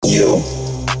You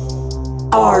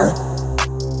are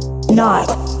not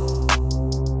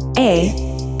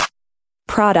a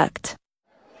product.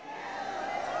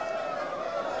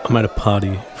 I'm at a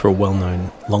party for a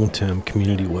well-known long-term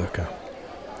community worker.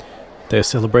 They are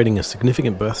celebrating a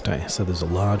significant birthday, so there's a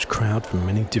large crowd from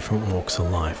many different walks of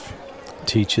life.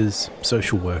 Teachers,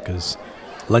 social workers,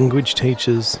 language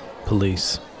teachers,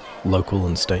 police, local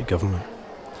and state government.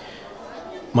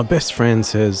 My best friend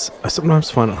says, I sometimes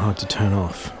find it hard to turn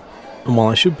off. And while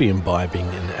I should be imbibing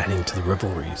and adding to the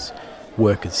revelries,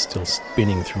 work is still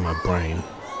spinning through my brain.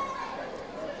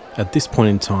 At this point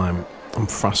in time, I'm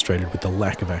frustrated with the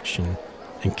lack of action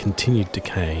and continued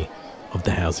decay of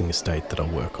the housing estate that I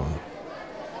work on.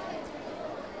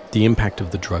 The impact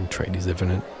of the drug trade is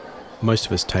evident. Most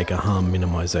of us take a harm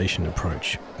minimisation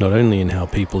approach, not only in how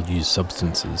people use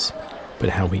substances, but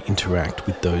how we interact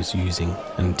with those using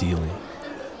and dealing.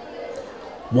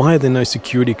 Why are there no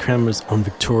security cameras on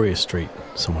Victoria Street?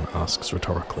 Someone asks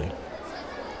rhetorically.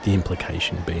 The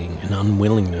implication being an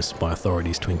unwillingness by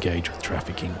authorities to engage with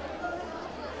trafficking.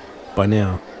 By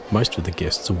now, most of the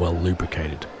guests are well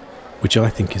lubricated, which I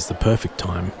think is the perfect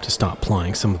time to start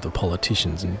plying some of the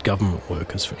politicians and government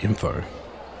workers for info.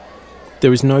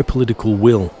 There is no political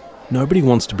will. Nobody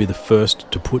wants to be the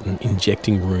first to put an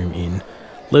injecting room in,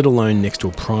 let alone next to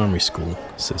a primary school,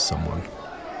 says someone.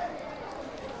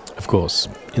 Of course,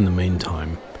 in the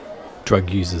meantime, drug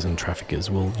users and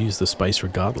traffickers will use the space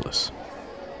regardless.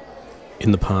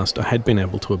 In the past, I had been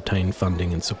able to obtain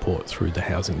funding and support through the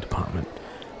housing department,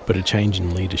 but a change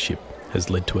in leadership has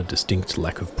led to a distinct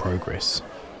lack of progress.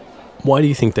 Why do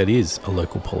you think that is? A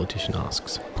local politician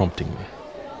asks, prompting me.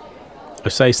 I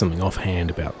say something offhand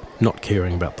about not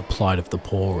caring about the plight of the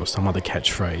poor or some other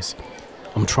catchphrase.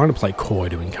 I'm trying to play coy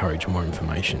to encourage more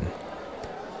information.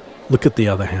 Look at the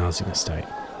other housing estate.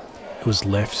 It was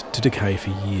left to decay for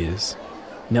years.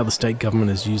 Now the state government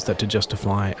has used that to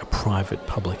justify a private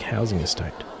public housing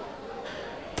estate.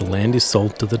 The land is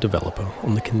sold to the developer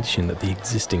on the condition that the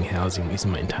existing housing is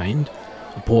maintained,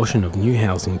 a portion of new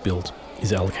housing built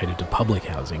is allocated to public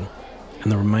housing,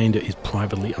 and the remainder is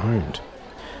privately owned.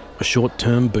 A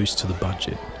short-term boost to the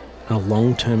budget, and a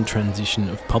long-term transition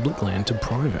of public land to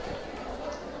private.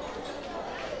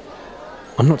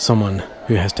 I'm not someone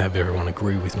who has to have everyone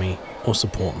agree with me or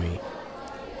support me.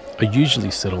 I usually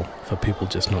settle for people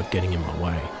just not getting in my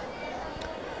way.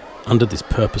 Under this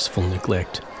purposeful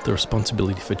neglect, the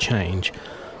responsibility for change,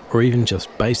 or even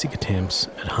just basic attempts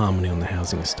at harmony on the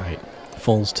housing estate,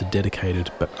 falls to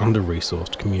dedicated but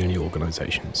under-resourced community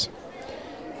organisations.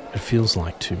 It feels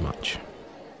like too much.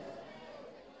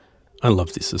 I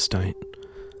love this estate.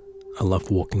 I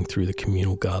love walking through the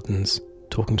communal gardens,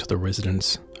 talking to the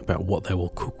residents about what they will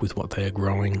cook with what they are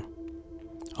growing.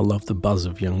 I love the buzz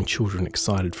of young children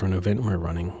excited for an event we're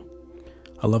running.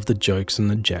 I love the jokes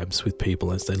and the jabs with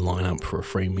people as they line up for a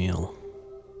free meal.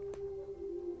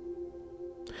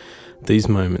 These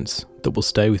moments that will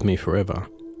stay with me forever,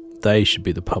 they should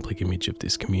be the public image of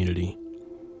this community.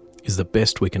 Is the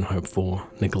best we can hope for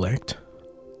neglect?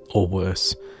 Or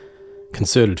worse,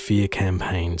 concerted fear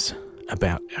campaigns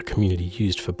about our community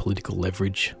used for political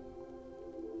leverage?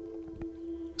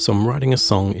 So I'm writing a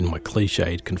song in my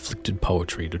cliched, conflicted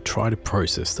poetry to try to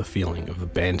process the feeling of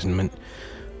abandonment,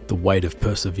 the weight of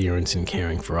perseverance in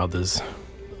caring for others.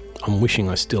 I'm wishing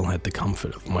I still had the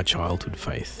comfort of my childhood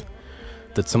faith,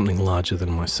 that something larger than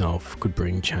myself could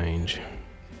bring change.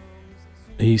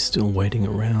 Are you still waiting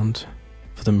around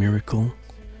for the miracle?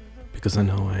 Because I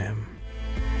know I am.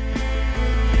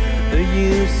 Are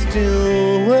you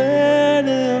still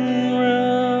waiting around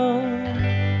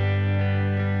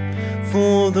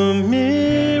for the miracle?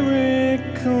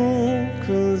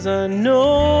 'Cause I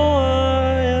know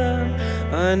I am.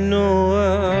 I know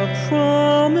I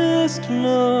promised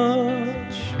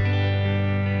much,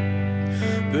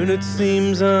 but it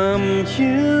seems I'm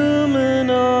human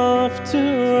after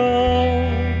all.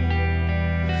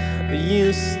 Are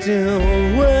you still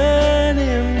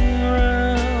waiting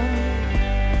around?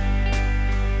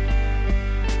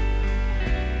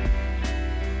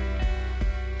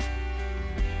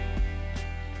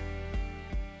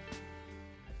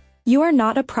 You are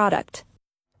not a product.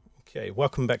 Okay,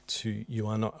 welcome back to You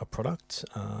Are Not a Product.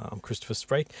 I'm Christopher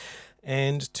Sprake,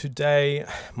 and today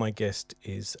my guest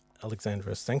is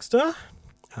Alexandra Sangster.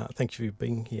 Thank you for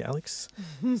being here, Alex.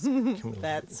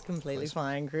 That's completely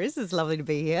fine, Chris. It's lovely to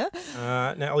be here.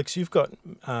 Now, Alex, you've got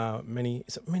many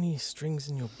strings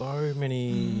in your bow?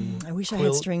 I wish I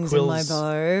had strings in my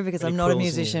bow because I'm not a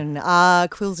musician.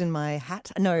 Quills in my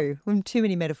hat? No, too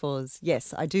many metaphors.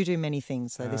 Yes, I do many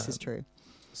things, so this is true.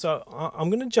 So I'm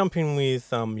going to jump in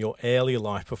with your earlier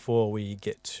life before we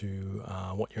get to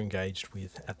what you're engaged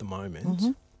with at the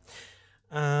moment.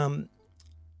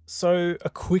 So a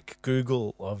quick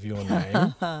Google of your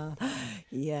name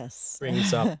Yes.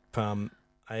 brings up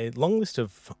a long list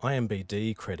of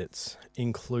IMBD credits,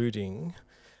 including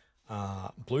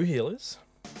Blue Heelers,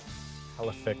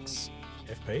 Halifax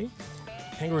FP,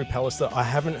 Kangaroo Palace that I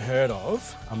haven't heard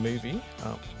of, a movie.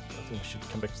 I think we should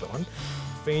come back to that one.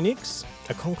 Phoenix,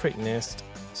 A Concrete Nest,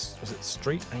 was it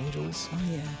Street Angels? Oh,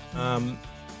 yeah.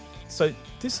 So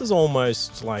this is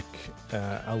almost like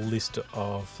a list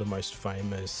of the most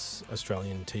famous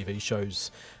Australian TV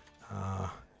shows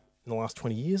in the last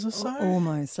 20 years or so.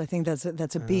 Almost. I think that's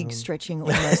a big stretching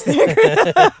almost there.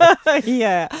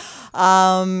 Yeah.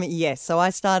 Yes. So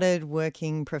I started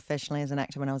working professionally as an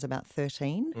actor when I was about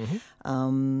 13.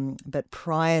 But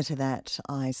prior to that,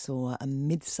 I saw A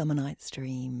Midsummer Night's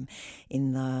Dream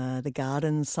in the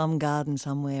garden, some garden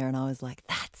somewhere, and I was like,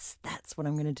 that's what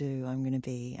I'm going to do. I'm going to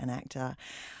be an actor.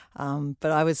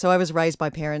 But I was raised by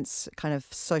parents, kind of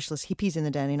socialist hippies in the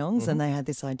Dandenongs, and they had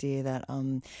this idea that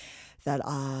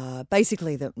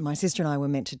basically that my sister and I were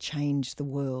meant to change the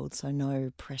world. So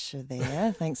no pressure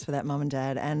there. Thanks for that, Mum and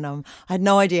Dad. And I had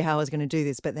no idea how I was going to do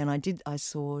this, but then I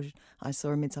saw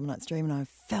A Midsummer Night's Dream, and I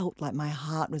felt like my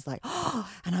heart was like, oh,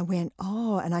 and I went,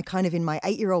 oh, and I kind of in my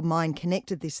 8-year-old mind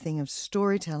connected this thing of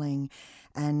storytelling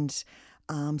and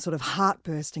sort of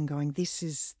heartburst and going, this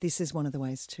is one of the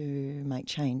ways to make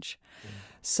change.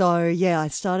 So yeah, I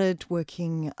started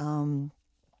working.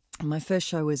 My first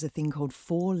show was a thing called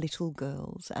Four Little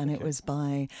Girls, and it was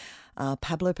by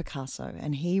Pablo Picasso,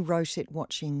 and he wrote it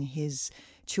watching his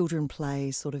children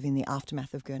play sort of in the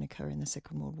aftermath of Guernica in the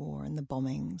Second World War and the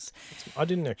bombings. I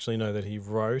didn't actually know that he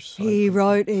wrote.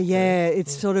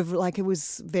 It's sort of like it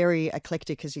was very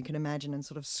eclectic, as you can imagine, and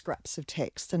sort of scraps of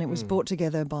text, and it was brought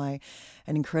together by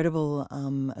an incredible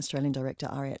Australian director,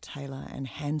 Ariette Taylor, and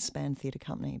Handspan Theatre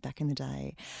Company back in the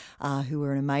day, who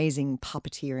were an amazing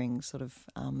puppeteering sort of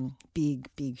big,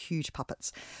 huge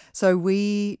puppets. So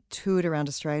we toured around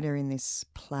Australia in this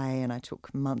play, and I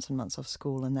took months and months off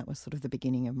school, and that was sort of the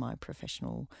beginning of my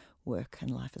professional work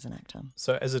and life as an actor.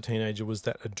 So as a teenager, was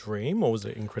that a dream or was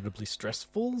it incredibly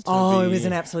stressful? It was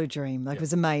an absolute dream. It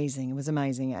was amazing. It was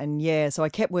amazing. And yeah, so I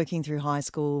kept working through high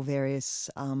school, various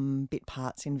bit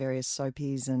parts in various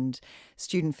soapies and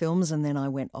student films, and then I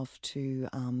went off to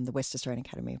the West Australian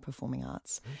Academy of Performing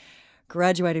Arts.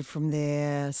 Graduated from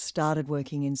there, started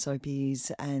working in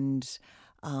soapies, and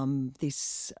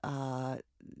this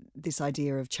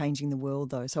idea of changing the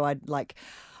world, though. So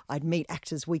I'd meet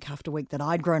actors week after week that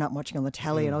I'd grown up watching on the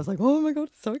telly, and I was like, oh my God,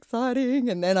 it's so exciting.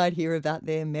 And then I'd hear about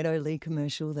their Meadowlee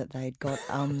commercial that they'd got,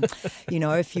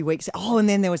 a few weeks. Oh, and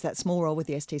then there was that small role with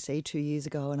the STC 2 years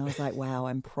ago, and I was like, wow,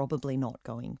 I'm probably not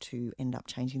going to end up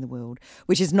changing the world,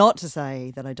 which is not to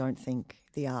say that I don't think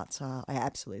the arts are. I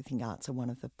absolutely think arts are one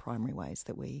of the primary ways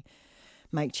that we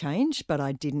make change, but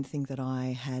I didn't think that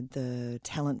I had the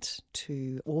talent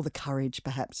or the courage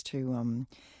perhaps to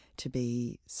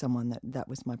be someone that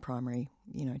was my primary,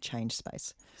 change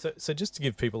space. So just to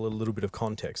give people a little bit of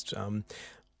context,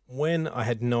 when I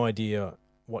had no idea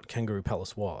what Kangaroo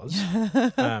Palace was,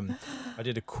 I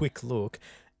did a quick look,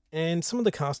 and some of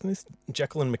the cast in this,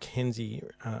 Jacqueline McKenzie,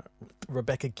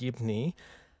 Rebecca Gibney,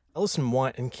 Alison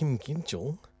White and Kim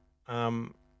Gidgel,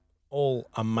 all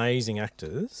amazing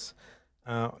actors.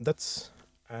 That's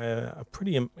a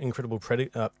pretty incredible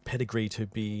pedigree to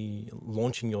be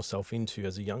launching yourself into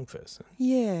as a young person.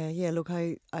 Yeah. Look,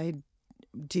 I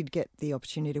did get the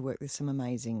opportunity to work with some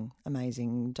amazing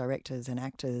directors and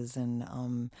actors,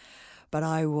 and but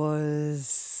I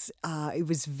was it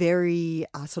was very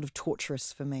sort of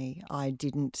torturous for me. I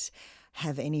didn't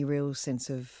have any real sense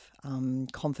of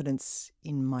confidence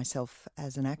in myself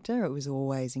as an actor. It was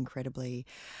always incredibly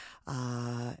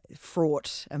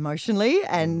fraught emotionally,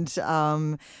 and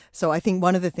so I think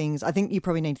one of the things, I think you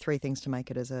probably need three things to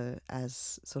make it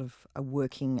as sort of a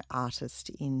working artist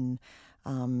in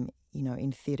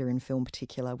in theatre and film in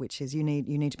particular, which is you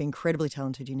need to be incredibly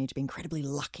talented, you need to be incredibly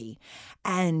lucky,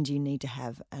 and you need to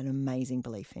have an amazing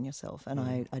belief in yourself. And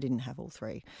I didn't have all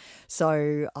three.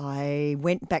 So I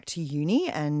went back to uni,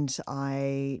 and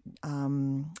I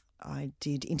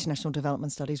did international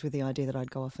development studies with the idea that I'd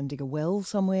go off and dig a well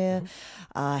somewhere.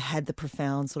 Had the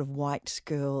profound sort of white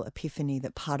girl epiphany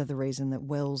that part of the reason that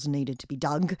wells needed to be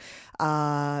dug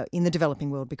in the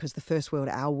developing world, because the first world,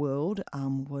 our world,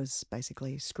 was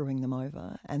basically screwing them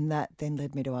over. And that then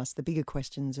led me to ask the bigger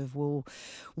questions of, well,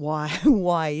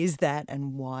 why is that,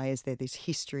 and why is there this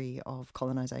history of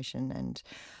colonisation and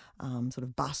sort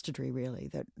of bastardry,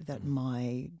 really, that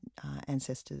my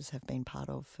ancestors have been part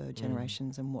of for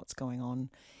generations and what's going on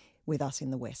with us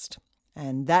in the West.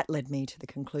 And that led me to the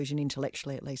conclusion,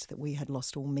 intellectually at least, that we had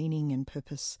lost all meaning and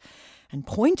purpose and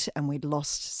point, and we'd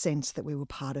lost sense that we were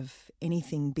part of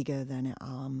anything bigger than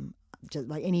just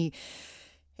like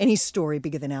any story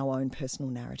bigger than our own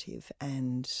personal narrative.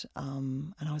 And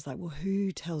I was like, well,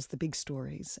 who tells the big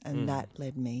stories? And that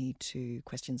led me to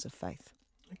questions of faith.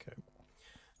 Okay.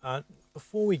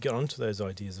 Before we get on to those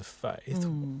ideas of faith,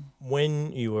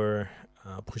 when you were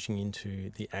pushing into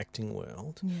the acting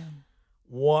world,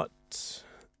 what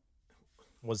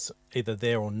was either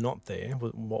there or not there?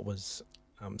 What was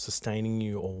sustaining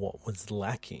you, or what was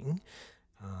lacking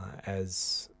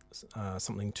as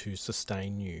something to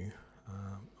sustain you?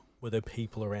 Were there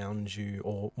people around you,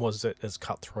 or was it as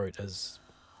cutthroat as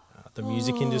the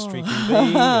music industry can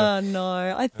be?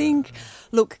 No, I think,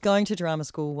 look, going to drama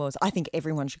school I think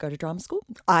everyone should go to drama school.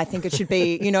 I think it should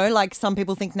be, like some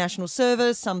people think national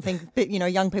service, some think,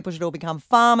 young people should all become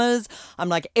farmers. I'm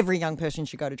like, every young person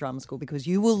should go to drama school, because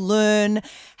you will learn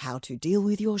how to deal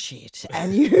with your shit,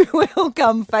 and you will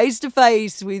come face to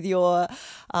face with your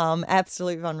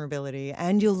absolute vulnerability,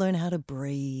 and you'll learn how to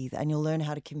breathe, and you'll learn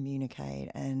how to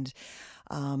communicate, and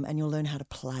you'll learn how to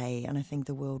play. And I think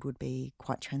the world would be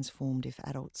quite transformed if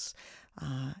adults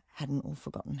hadn't all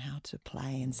forgotten how to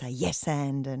play and say yes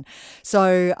and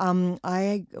so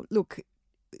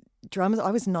drama.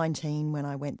 I was 19 when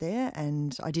I went there,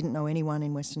 and I didn't know anyone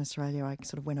in Western Australia. I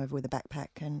sort of went over with a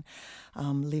backpack and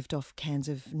lived off cans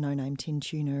of no-name tin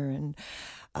tuna, and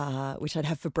which I'd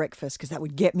have for breakfast, because that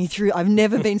would get me through. I've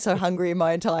never been so hungry in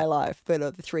my entire life,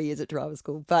 but the 3 years at drama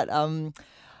school. But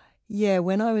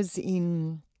when I was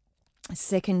in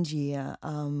second year,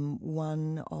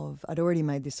 I'd already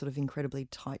made this sort of incredibly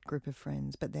tight group of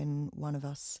friends, but then one of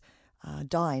us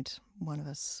died. One of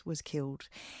us was killed.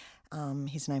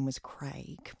 His name was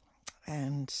Craig,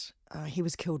 and he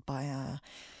was killed by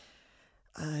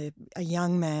a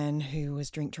young man who was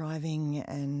drink driving,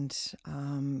 and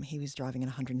he was driving at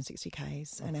 160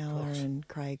 k's an hour, and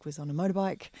Craig was on a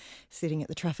motorbike sitting at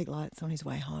the traffic lights on his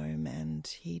way home, and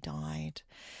he died.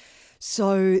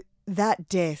 So that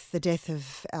death, the death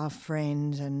of our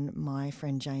friend and my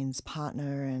friend Jane's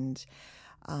partner, and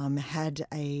had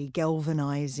a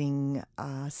galvanising,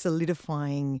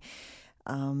 solidifying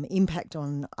impact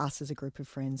on us as a group of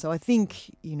friends. So I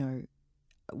think,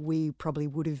 we probably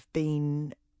would have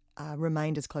been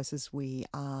remained as close as we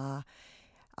are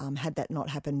had that not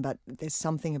happened. But there's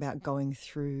something about going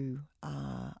through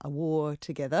a war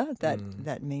together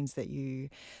that means that you...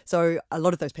 So a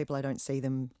lot of those people, I don't see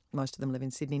them. Most of them live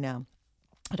in Sydney now.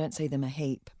 I don't see them a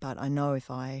heap, but I know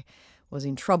if I was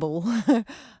in trouble,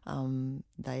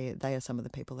 they are some of the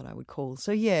people that I would call.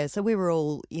 So so we were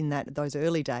all in those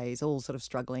early days, all sort of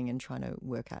struggling and trying to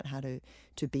work out how to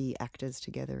be actors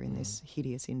together in this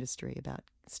hideous industry about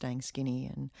staying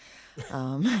skinny and,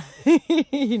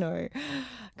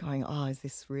 going, is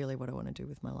this really what I want to do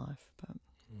with my life? But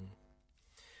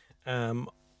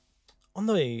on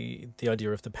the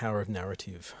idea of the power of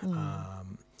narrative,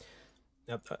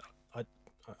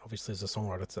 obviously, as a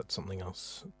songwriter, that's something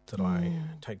else that I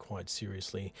take quite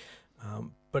seriously.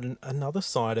 But another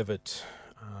side of it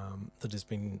that has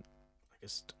been, I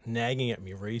guess, nagging at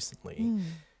me recently,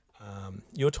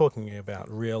 you're talking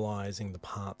about realising the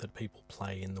part that people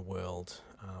play in the world.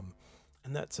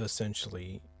 And that's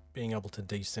essentially being able to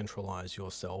decentralise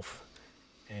yourself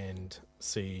and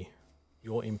see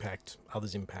your impact,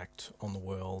 others' impact on the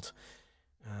world.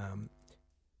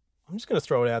 I'm just going to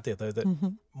throw it out there, though, that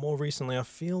more recently I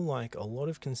feel like a lot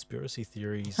of conspiracy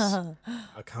theories are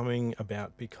coming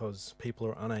about because people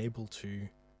are unable to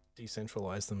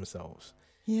decentralise themselves.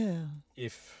 Yeah.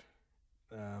 If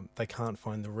they can't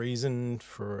find the reason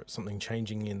for something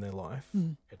changing in their life,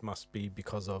 it must be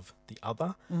because of the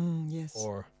other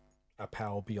or a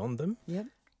power beyond them. Yep.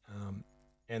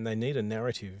 And they need a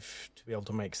narrative to be able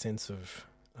to make sense of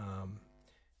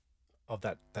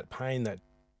that pain, that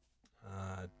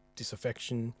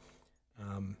disaffection.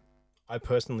 I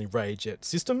personally rage at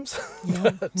systems,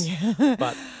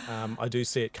 but I do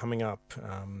see it coming up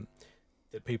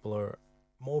that people are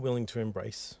more willing to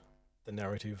embrace the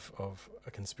narrative of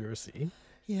a conspiracy.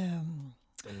 Yeah.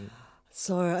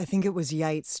 So I think it was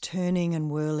Yeats, turning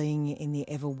and whirling in the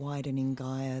ever-widening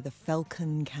gyre. The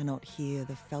falcon cannot hear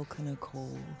the falconer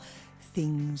call.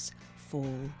 Things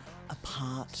fall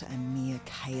apart and mere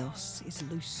chaos is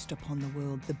loosed upon the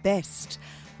world. The best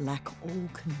lack all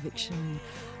conviction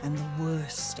and the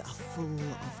worst are full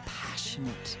of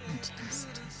passionate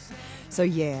intensity. So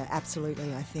yeah,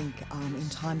 absolutely. I think in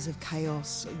times of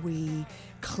chaos, we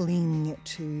cling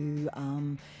to,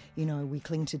 we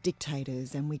cling to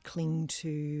dictators, and we cling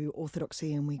to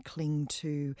orthodoxy, and we cling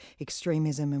to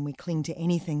extremism, and we cling to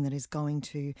anything that is going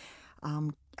to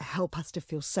help us to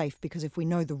feel safe, because if we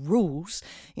know the rules,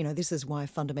 this is why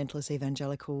fundamentalist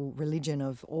evangelical religion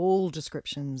of all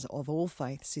descriptions, of all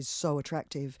faiths, is so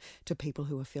attractive to people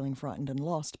who are feeling frightened and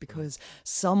lost, because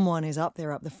someone is up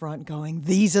the front going,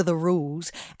 these are the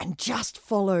rules, and just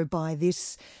follow by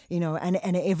this,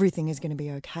 and everything is going to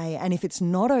be okay. And if it's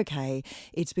not okay,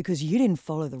 it's because you didn't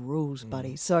follow the rules,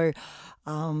 buddy. So,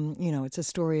 it's a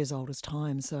story as old as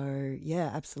time. So,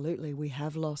 yeah, absolutely. We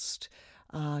have lost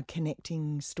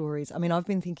connecting stories. I mean, I've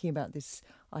been thinking about this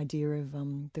idea of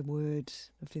the word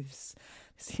of this.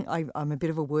 I'm a bit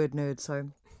of a word nerd, so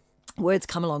words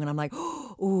come along and I'm like,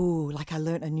 oh, like I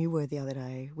learnt a new word the other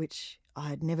day, which I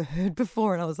had never heard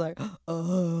before, and I was like,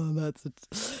 oh, that's it.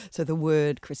 So the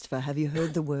word, Christopher, have you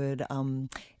heard the word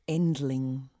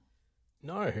endling?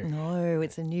 No,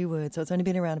 it's a new word. So it's only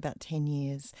been around about 10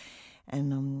 years,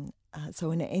 and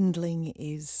so an endling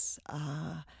is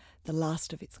the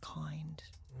last of its kind.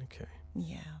 Okay.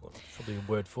 Yeah. Well, it's probably a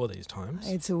word for these times.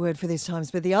 It's a word for these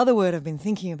times. But the other word I've been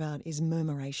thinking about is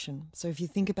murmuration. So if you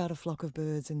think about a flock of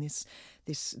birds and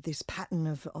this pattern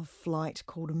of flight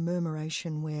called a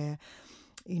murmuration, where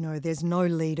there's no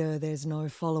leader, there's no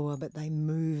follower, but they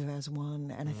move as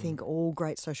one. And I think all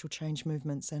great social change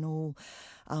movements and all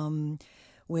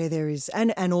where there is,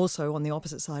 and also on the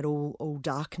opposite side, all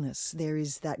darkness, there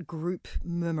is that group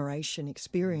murmuration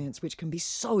experience, which can be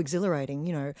so exhilarating.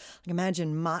 Like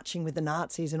imagine marching with the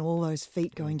Nazis and all those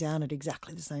feet going down at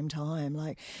exactly the same time.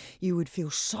 Like you would feel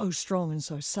so strong and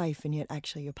so safe, and yet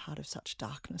actually you're part of such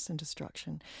darkness and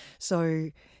destruction. So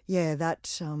yeah,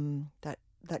 that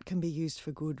can be used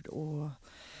for good or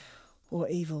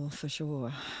evil, for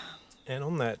sure. And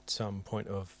on that point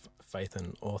of faith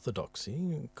and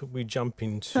orthodoxy, could we jump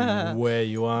into where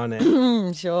you are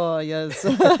now? Sure, yes.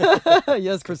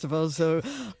 Yes, Christopher. So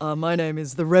my name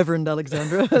is the Reverend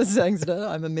Alexandra Sangster.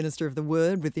 I'm a minister of the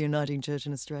Word with the Uniting Church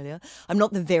in Australia. I'm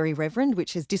not the very Reverend,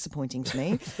 which is disappointing to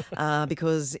me,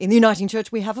 because in the Uniting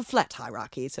Church we have a flat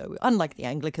hierarchy. So unlike the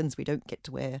Anglicans, we don't get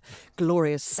to wear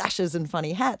glorious sashes and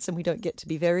funny hats, and we don't get to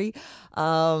be very...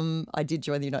 I did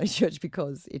join the Uniting Church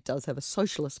because it does have a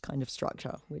socialist kind of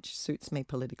structure, which suits me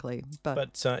politically.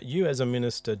 But you as a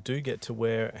minister do get to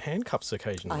wear handcuffs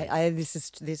occasionally.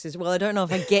 This is well, I don't know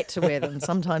if I get to wear them.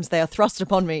 Sometimes they are thrust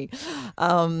upon me.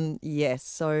 Yes,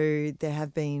 so there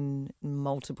have been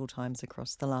multiple times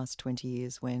across the last 20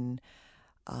 years when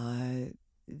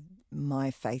my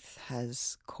faith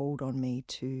has called on me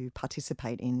to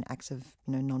participate in acts of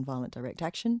non-violent direct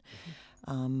action,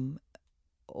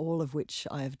 all of which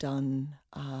I have done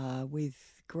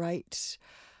with great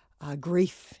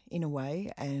grief in a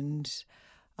way, and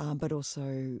but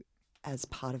also as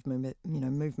part of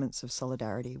movements of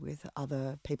solidarity with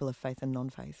other people of faith and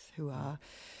non-faith who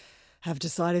have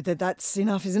decided that that's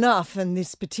enough is enough, and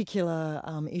this particular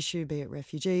issue, be it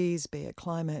refugees, be it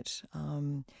climate,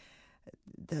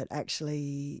 that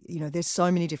actually, there's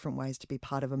so many different ways to be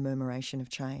part of a murmuration of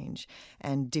change,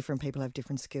 and different people have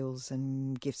different skills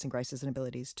and gifts and graces and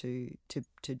abilities to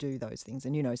do those things.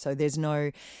 And, so there's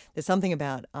something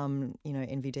about,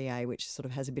 NVDA, which sort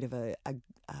of has a bit of a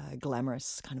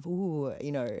glamorous kind of,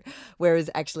 whereas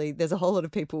actually there's a whole lot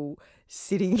of people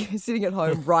sitting at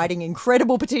home writing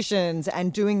incredible petitions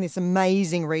and doing this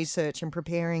amazing research and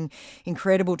preparing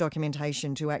incredible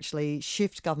documentation to actually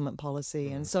shift government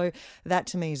policy. And so that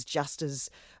to me is just as,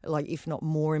 if not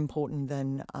more important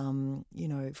than,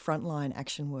 frontline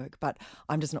action work. But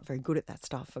I'm just not very good at that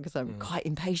stuff because I'm quite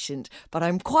impatient, but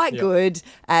I'm quite good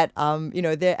at,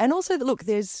 there. And also, look,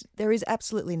 there is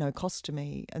absolutely no cost to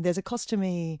me. And there's a cost to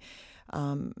me,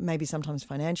 maybe sometimes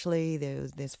financially,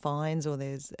 there's fines, or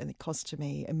there's a cost to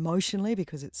me emotionally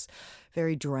because it's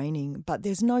very draining, but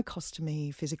there's no cost to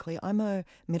me physically. I'm a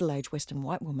middle-aged Western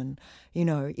white woman.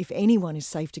 If anyone is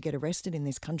safe to get arrested in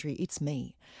this country, it's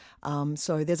me.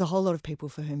 So there's a whole lot of people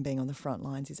for whom being on the front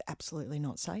lines is absolutely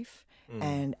not safe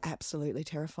and absolutely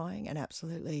terrifying and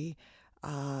absolutely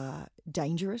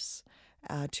dangerous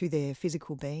to their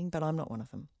physical being, but I'm not one of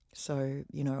them. So,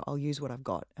 I'll use what I've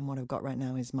got, and what I've got right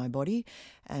now is my body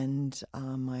and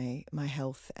my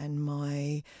health and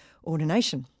my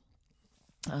ordination.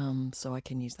 So I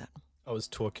can use that. I was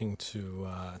talking to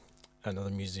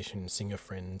another musician, singer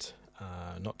friend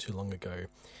not too long ago,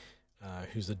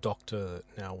 who's a doctor that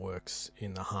now works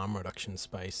in the harm reduction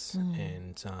space,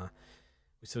 and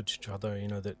we said to each other,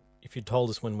 that if you told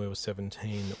us when we were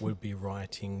 17 that we'd be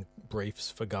writing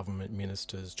briefs for government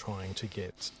ministers trying to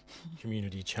get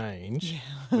community change,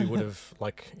 we would have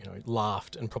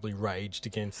laughed and probably raged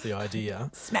against the idea.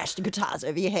 Smashed the guitars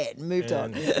over your head and moved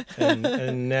on.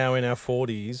 And now in our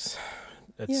 40s,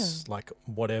 it's like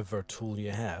whatever tool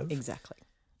you have. Exactly.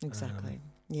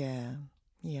 Yeah,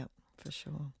 for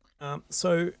sure.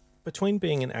 So between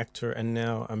being an actor and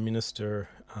now a minister,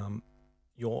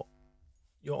 you're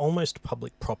almost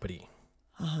public property.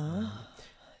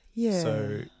 Yeah.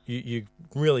 So you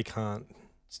really can't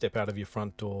step out of your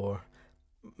front door,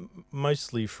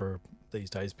 mostly for these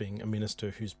days being a minister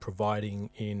who's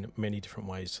providing in many different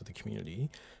ways to the community,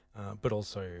 but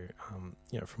also,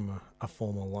 from a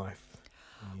former life.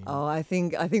 Oh, I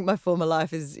think my former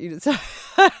life is,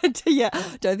 I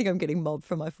don't think I'm getting mobbed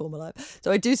from my former life.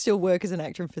 So I do still work as an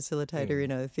actor and facilitator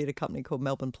in a theatre company called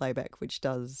Melbourne Playback, which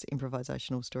does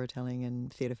improvisational storytelling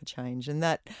and theatre for change. And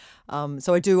that,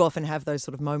 so I do often have those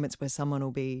sort of moments where someone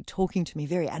will be talking to me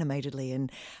very animatedly,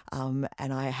 and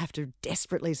I have to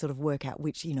desperately sort of work out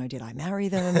which, did I marry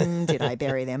them? Did I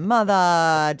bury their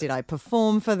mother? Did I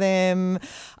perform for them?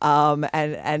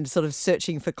 And sort of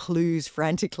searching for clues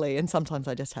frantically. And sometimes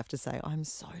I just have to say, I'm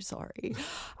so sorry.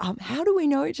 How do we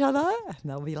know each other? And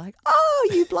they'll be like, oh,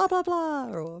 you blah, blah, blah.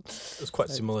 Or, it was quite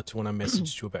similar to when I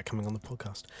messaged you about coming on the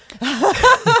podcast.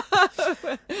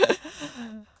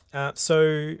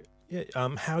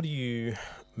 How do you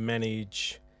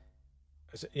manage,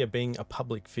 being a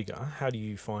public figure, how do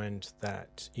you find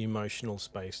that emotional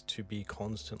space to be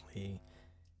constantly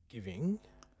giving?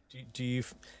 Do you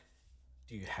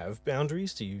have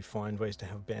boundaries? Do you find ways to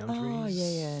have boundaries? Oh,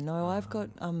 yeah. No, I've got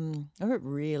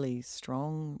really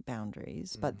strong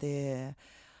boundaries, but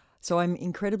so I'm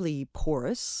incredibly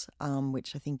porous,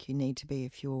 which I think you need to be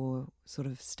if you're sort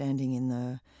of standing in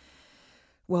the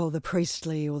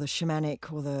priestly or the shamanic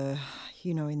or the,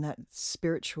 in that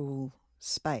spiritual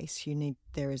space.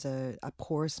 There is a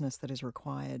porousness that is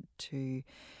required to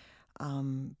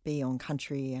be on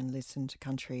country and listen to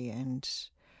country and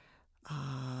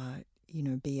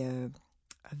be a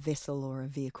vessel or a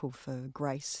vehicle for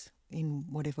grace in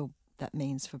whatever that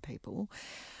means for people.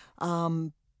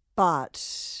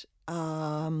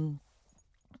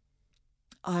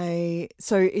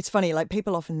 So it's funny, like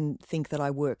people often think that I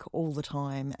work all the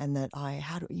time and that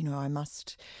how do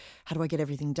I get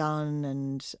everything done?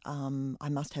 And I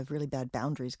must have really bad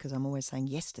boundaries because I'm always saying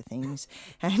yes to things.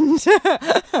 And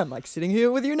I'm like sitting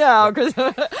here with you now.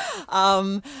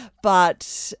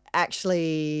 But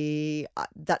actually,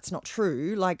 that's not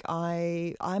true. Like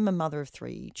I'm a mother of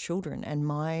 3 children,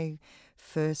 and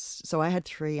so I had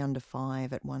 3 under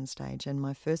 5 at one stage, and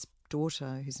my first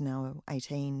daughter, who's now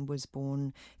 18, was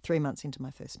born 3 months into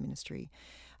my first ministry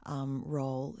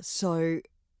role. So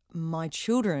my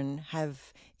children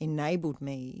have enabled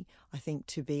me, I think,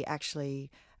 to be actually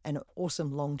an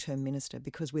awesome long-term minister,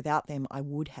 because without them I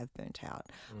would have burnt out.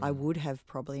 I would have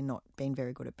probably not been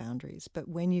very good at boundaries. But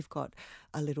when you've got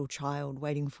a little child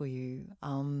waiting for you,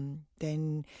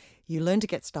 then you learn to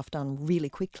get stuff done really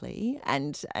quickly,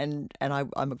 and I'm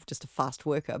just a fast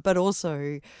worker. But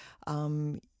also,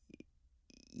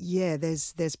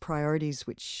 there's priorities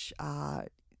which are,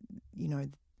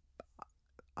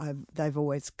 they've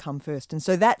always come first. And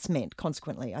so that's meant,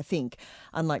 consequently, I think,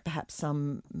 unlike perhaps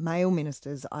some male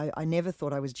ministers, I never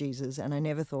thought I was Jesus, and I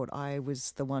never thought I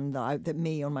was the one that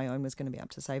me on my own was going to be able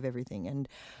to save everything.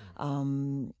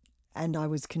 And I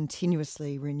was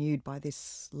continuously renewed by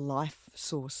this life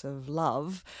source of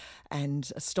love and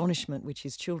astonishment, which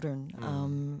is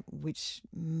children, which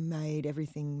made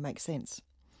everything make sense.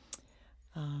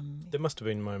 There must have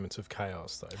been moments of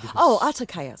chaos, though. Utter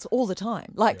chaos all the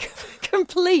time,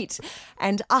 complete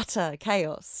and utter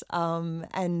chaos. All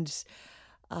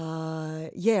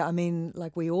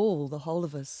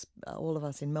of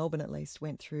us in Melbourne at least,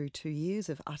 went through 2 years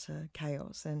of utter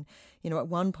chaos. And, at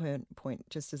one point,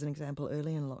 just as an example,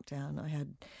 early in lockdown, I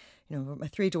had, my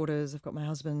 3 daughters, I've got my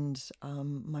husband,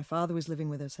 my father was living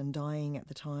with us and dying at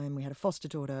the time. We had a foster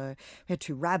daughter, we had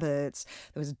 2 rabbits,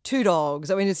 there was 2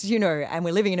 dogs. I mean, it's, and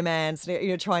we're living in a man's,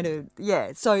 trying to,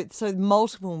 so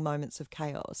multiple moments of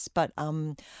chaos. But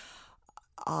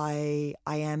I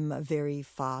am a very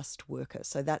fast worker,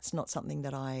 so that's not something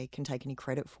that I can take any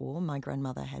credit for. My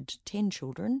grandmother had 10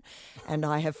 children, and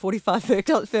I have 45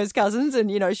 first cousins,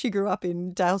 and, she grew up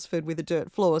in Daylesford with a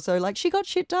dirt floor, so, she got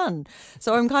shit done.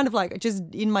 So I'm kind of, just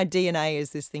in my DNA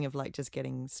is this thing of, just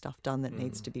getting stuff done that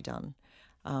needs to be done.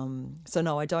 So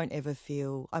no, I don't ever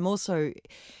feel... I'm also...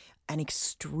 an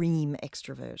extreme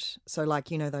extrovert. So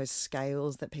like, you know, those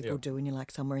scales that people do and you're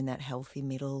like somewhere in that healthy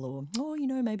middle or, oh, you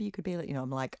know, maybe you could be, you know,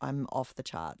 I'm off the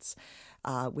charts,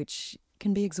 which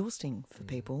can be exhausting for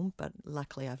people. But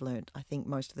luckily I've learned, I think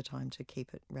most of the time, to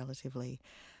keep it relatively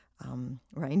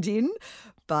reined in.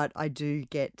 But I do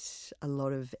get a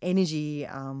lot of energy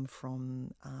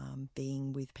from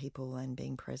being with people and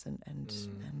being present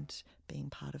and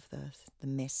being part of the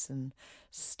mess and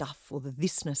stuff, or the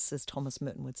thisness, as Thomas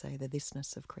Merton would say, the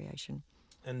thisness of creation.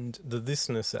 And the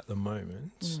thisness at the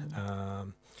moment,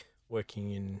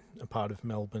 working in a part of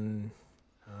Melbourne,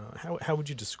 how would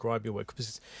you describe your work?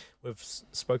 Because we've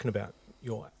spoken about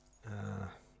your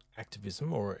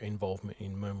activism or involvement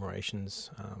in Murmuration's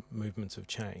movements of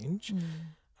change.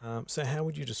 So how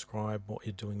would you describe what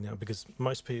you're doing now? Because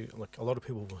most people, like a lot of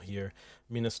people will hear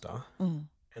minister,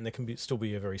 and there can still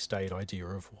be a very staid idea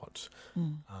of what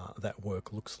that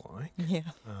work looks like. Yeah.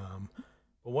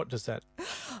 But what does that...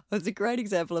 It's a great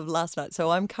example of last night. So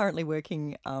I'm currently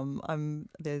working, I'm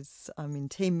in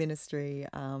team ministry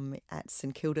at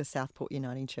St Kilda Southport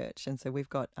Uniting Church. And so we've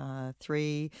got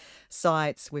 3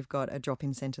 sites. We've got a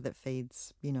drop-in centre that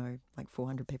feeds, you know, like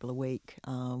 400 people a week.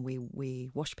 We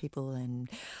wash people, and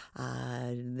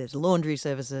there's laundry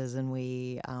services, and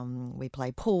we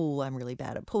play pool. I'm really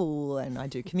bad at pool, and I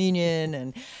do communion,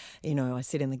 and, you know, I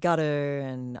sit in the gutter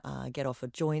and get off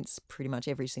of joints pretty much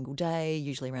every single day,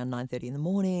 usually around 9:30 in the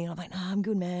morning. I'm like, no, I'm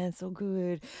good, man. It's all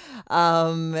good.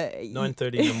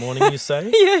 9:30 in the morning, you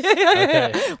say? Yeah.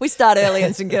 Okay. We start early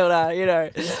in St Kilda, you know.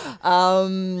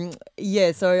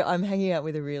 So I'm hanging out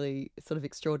with a really sort of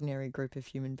extraordinary group of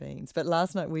human beings. But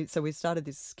last night we started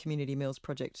this community meals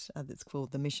project that's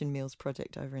called the Mission Meals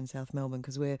Project over in South Melbourne,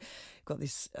 because we've got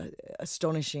this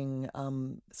astonishing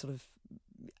sort of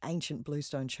ancient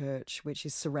bluestone church, which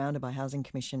is surrounded by Housing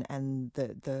Commission and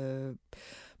the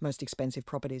most expensive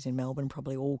properties in Melbourne,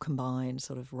 probably all combined,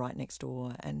 sort of right next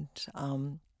door. And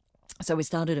so we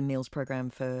started a meals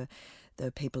program for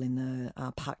the people in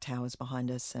the park towers behind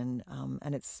us, and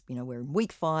it's, you know, we're in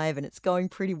week 5 and it's going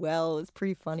pretty well. It's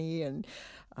pretty funny, and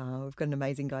we've got an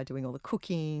amazing guy doing all the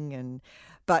cooking.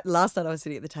 But last night I was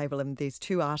sitting at the table, and these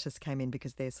 2 artists came in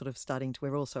because they're sort of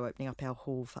we're also opening up our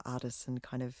hall for artists and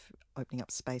kind of opening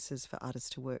up spaces for artists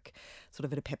to work sort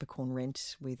of at a peppercorn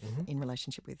rent in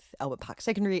relationship with Albert Park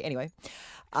Secondary. Anyway,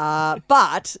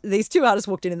 but these 2 artists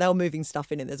walked in and they were moving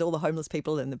stuff in, and there's all the homeless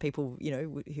people and the people, you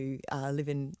know, who live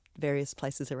in various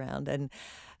places around.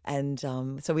 And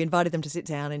so we invited them to sit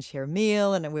down and share a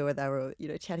meal, and they were, you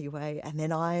know, chatting away. And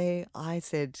then I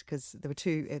said, because there were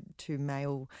two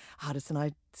male artists, and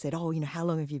I said, oh, you know, how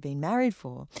long have you been married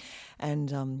for?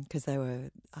 And because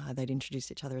they'd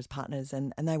introduced each other as partners,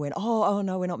 and they went, oh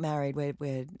no, we're not married,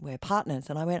 we're partners.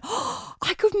 And I went, oh,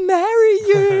 I could marry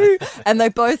you. And they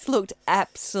both looked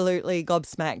absolutely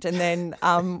gobsmacked. And then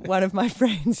one of my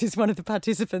friends, who's one of the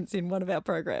participants in one of our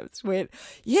programs, went,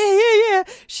 yeah,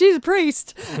 she's a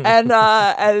priest. And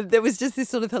there was just this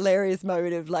sort of hilarious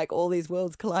moment of like all these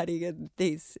worlds colliding, and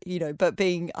these, you know, but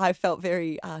I felt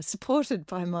very supported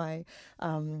by my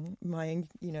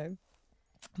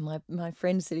my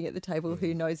friend sitting at the table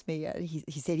who knows me.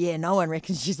 He said, yeah, no one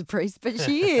reckons she's a priest, but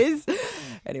she is.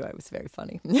 Anyway, it was very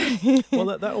funny. Well,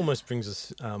 that almost brings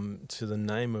us to the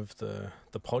name of the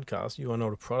podcast, You Are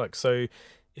Not a Product. So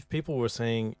if people were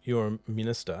saying you're a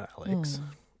minister, Alex,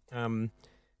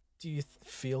 do you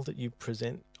feel that you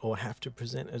present or have to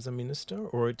present as a minister,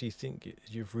 or do you think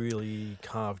you've really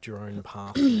carved your own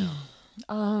path now?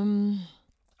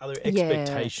 Are there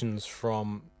expectations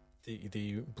from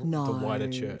the wider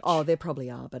church? Oh, there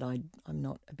probably are, but I'm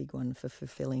not a big one for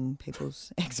fulfilling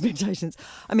people's expectations.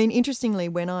 I mean, interestingly,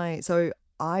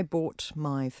 I bought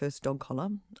my first dog collar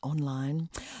online.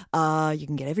 You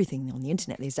can get everything on the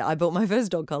internet these days. I bought my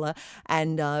first dog collar,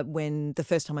 and when the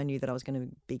first time I knew that I was going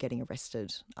to be getting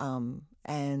arrested,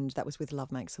 and that was with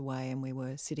Love Makes a Way, and we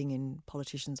were sitting in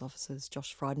politicians' offices,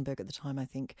 Josh Frydenberg at the time, I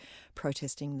think,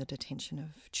 protesting the detention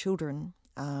of children.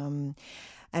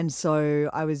 And so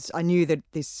I knew that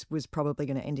this was probably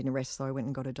going to end in arrest, so I went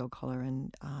and got a dog collar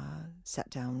and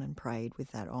sat down and prayed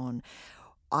with that on.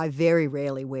 I very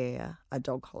rarely wear a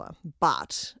dog collar,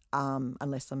 but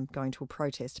unless I'm going to a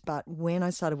protest. But when I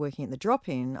started working at the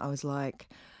drop-in, I was like,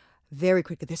 very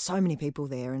quickly, there's so many people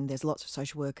there, and there's lots of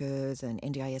social workers and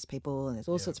NDIS people, and there's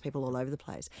all sorts of people all over the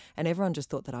place. And everyone just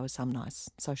thought that I was some nice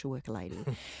social worker lady.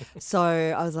 So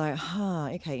I was like,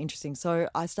 okay, interesting. So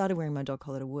I started wearing my dog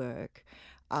collar to work,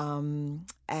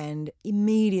 and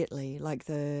immediately,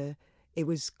 it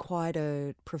was quite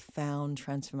a profound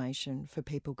transformation for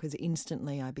people, because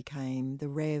instantly I became the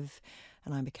Rev,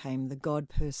 and I became the God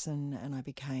person, and I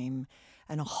became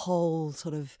a whole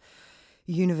sort of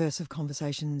universe of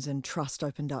conversations and trust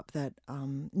opened up that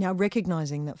now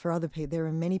recognising that for other people, there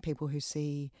are many people who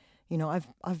see, you know,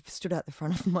 I've stood out the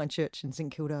front of my church in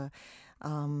St Kilda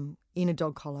in a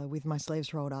dog collar with my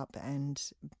sleeves rolled up and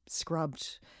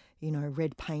scrubbed, you know,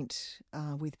 red paint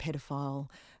with pedophile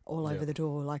all over the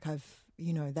door. Like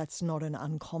that's not an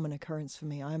uncommon occurrence for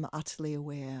me. I'm utterly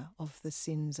aware of the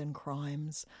sins and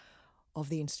crimes of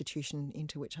the institution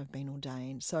into which I've been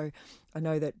ordained. So I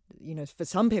know that, you know, for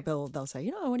some people they'll say,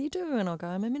 you know, what do you do? And I'll go,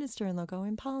 I'm a minister, and they'll go,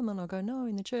 in Parliament. I'll go, no,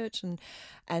 in the church, and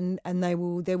there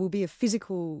will be a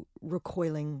physical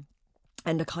recoiling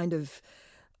and a kind of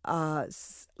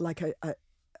like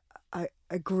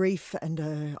a grief and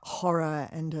a horror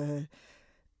and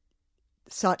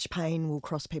such pain will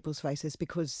cross people's faces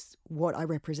because what I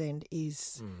represent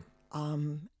is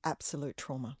absolute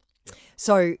trauma. Yep.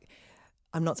 So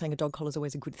I'm not saying a dog collar is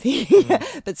always a good thing,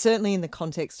 but certainly in the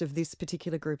context of this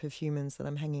particular group of humans that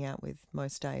I'm hanging out with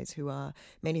most days,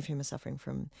 many of whom are suffering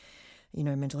from, you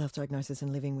know, mental health diagnosis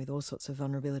and living with all sorts of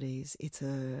vulnerabilities,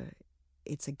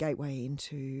 it's a gateway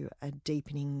into a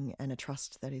deepening and a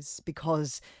trust that is,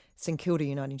 because St Kilda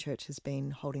Uniting Church has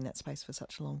been holding that space for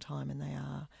such a long time and they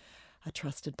are a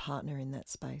trusted partner in that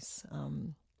space.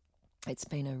 It's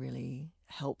been a really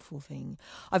helpful thing.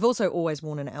 I've also always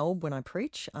worn an alb when I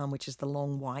preach, which is the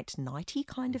long white nightie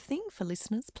kind of thing for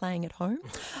listeners playing at home.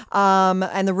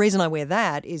 And the reason I wear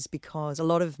that is because a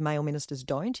lot of male ministers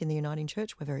don't in the Uniting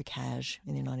Church. We're very cash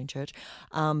in the Uniting Church.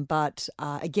 But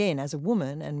again, as a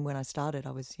woman, and when I started,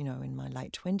 I was, you know, in my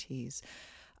late 20s,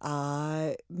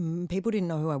 people didn't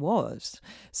know who I was.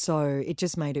 So it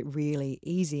just made it really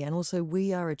easy. And also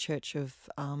we are a church of,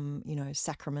 you know,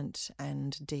 sacrament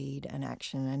and deed and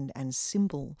action and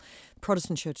symbol.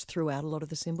 Protestant church threw out a lot of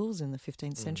the symbols in the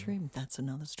 15th century. That's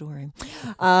another story.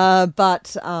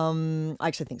 But I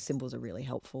actually think symbols are really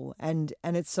helpful. And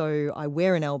it's so I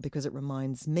wear an L because it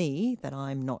reminds me that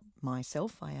I'm not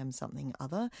myself. I am something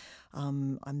other.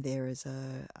 I'm there as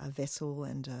a vessel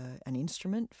and an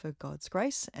instrument for God's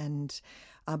grace, and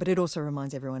but it also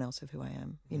reminds everyone else of who I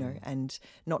am, you know, and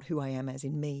not who I am as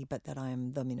in me, but that I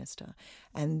am the minister.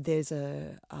 And there's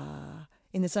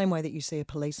in the same way that you see a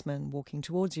policeman walking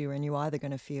towards you, and you're either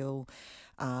going to feel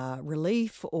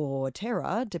relief or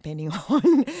terror, depending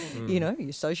on, you know,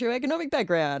 your socioeconomic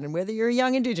background and whether you're a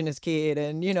young Indigenous kid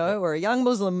and, you know, or a young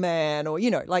Muslim man or, you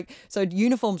know, like, so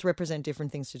uniforms represent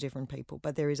different things to different people.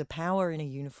 But there is a power in a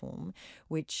uniform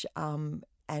which,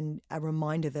 and a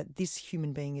reminder that this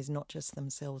human being is not just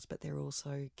themselves, but they're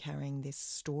also carrying this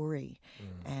story.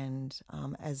 And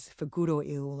as for good or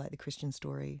ill, like the Christian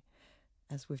story,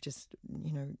 as we've just,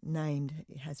 you know, named,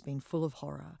 it has been full of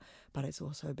horror, but it's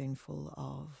also been full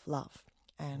of love.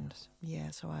 And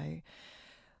so I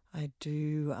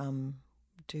do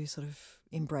sort of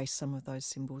embrace some of those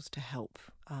symbols to help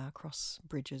cross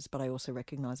bridges, but I also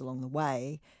recognise along the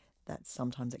way that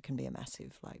sometimes it can be a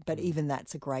massive, but even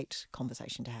that's a great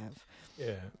conversation to have.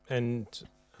 Yeah, and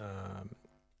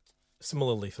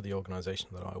similarly for the organisation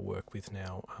that I work with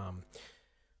now,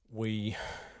 we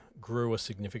grew a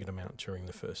significant amount during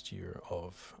the first year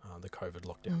of the COVID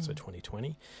lockdown, so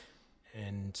 2020,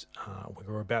 and we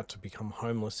were about to become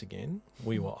homeless again.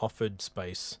 We were offered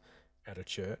space at a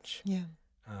church,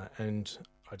 and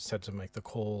I just had to make the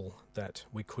call that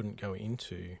we couldn't go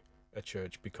into a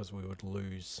church because we would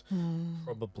lose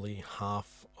probably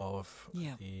half of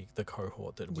the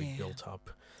cohort that we built up.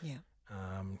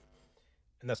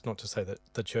 And that's not to say that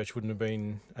the church wouldn't have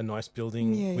been a nice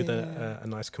building with a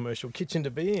nice commercial kitchen to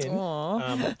be in.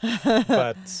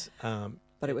 But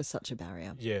it was such a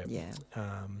barrier.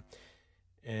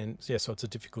 So it's a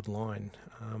difficult line.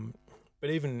 But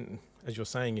even as you're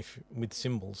saying, if with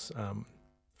symbols,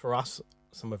 for us,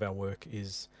 some of our work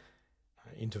is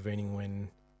intervening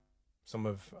when some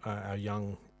of our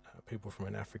young people from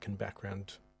an African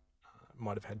background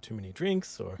might have had too many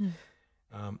drinks, or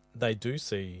they do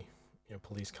see, you know,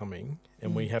 police coming,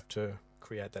 and we have to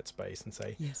create that space and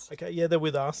say, okay, they're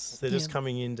with us. They're just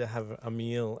coming in to have a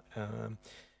meal.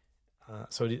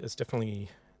 So it's definitely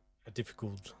a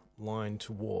difficult line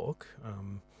to walk,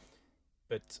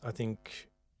 but I think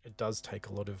it does take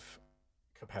a lot of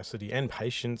capacity and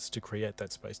patience to create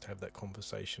that space to have that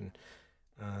conversation.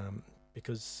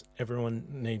 Because everyone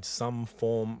needs some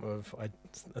form of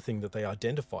a thing that they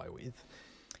identify with.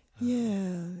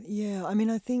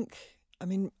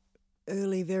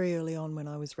 Very early on when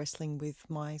I was wrestling with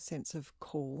my sense of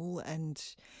call and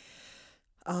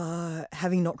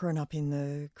having not grown up in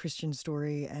the Christian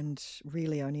story and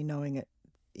really only knowing it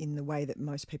in the way that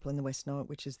most people in the West know it,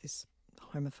 which is this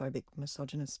homophobic,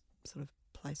 misogynist sort of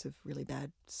place of really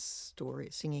bad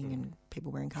singing and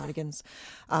people wearing cardigans.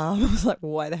 I was like,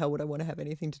 why the hell would I want to have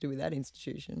anything to do with that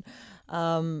institution?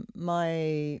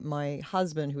 My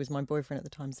husband, who was my boyfriend at the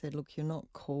time, said, look, you're not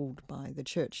called by the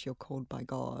church, you're called by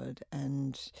God.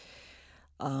 And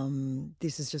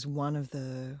this is just one of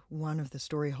the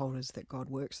story holders that God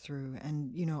works through.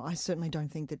 And, you know, I certainly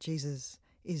don't think that Jesus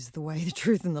is the way, the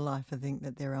truth, and the life. I think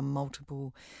that there are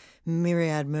multiple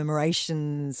myriad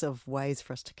murmurations of ways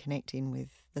for us to connect in with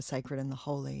the sacred and the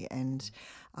holy. And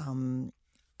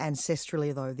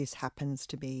ancestrally, though, this happens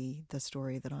to be the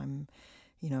story that I'm,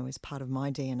 you know, is part of my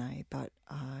DNA. But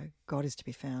God is to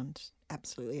be found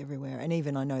absolutely everywhere. And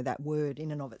even I know that word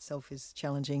in and of itself is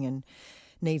challenging and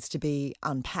needs to be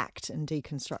unpacked and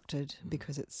deconstructed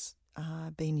because it's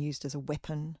been used as a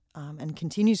weapon and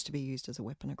continues to be used as a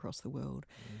weapon across the world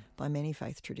by many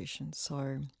faith traditions.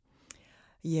 So,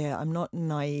 yeah, I'm not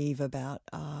naive about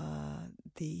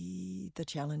the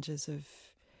challenges of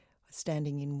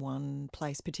standing in one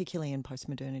place, particularly in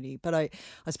postmodernity. But I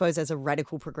suppose as a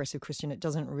radical progressive Christian, it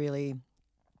doesn't really,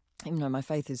 you know, my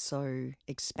faith is so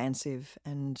expansive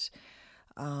and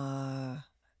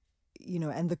you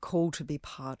know, and the call to be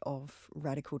part of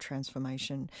radical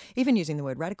transformation, even using the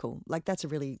word radical, like that's a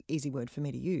really easy word for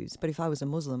me to use. But if I was a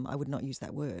Muslim, I would not use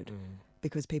that word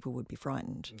because people would be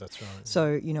frightened. That's right.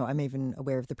 So, you know, I'm even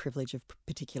aware of the privilege of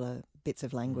particular bits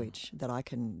of language that I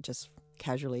can just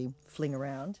casually fling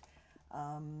around.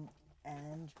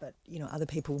 But, you know, other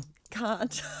people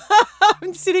can't.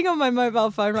 I'm sitting on my mobile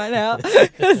phone right now.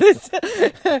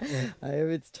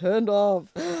 It's turned off.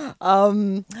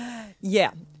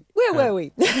 Yeah. Where were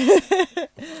we?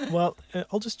 Well,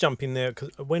 I'll just jump in there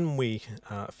because when we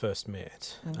first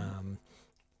met,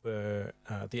 the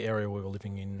area we were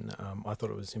living in, I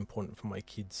thought it was important for my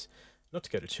kids not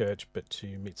to go to church, but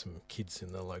to meet some kids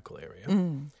in the local area.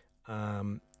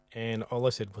 And all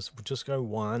I said was, we'll just go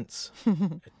once.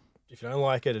 If you don't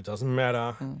like it, it doesn't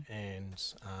matter. And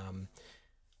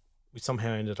we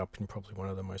somehow ended up in probably one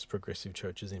of the most progressive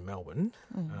churches in Melbourne.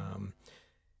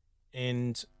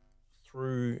 And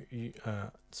through,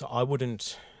 so I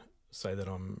wouldn't say that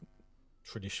I'm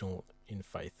traditional in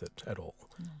faith at all.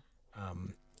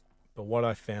 But what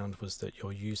I found was that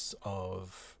your use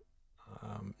of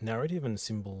narrative and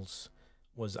symbols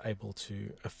was able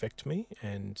to affect me.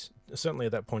 And certainly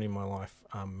at that point in my life,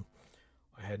 I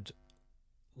had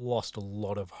lost a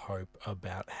lot of hope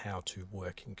about how to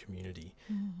work in community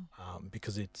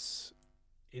because it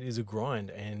is a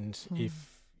grind. And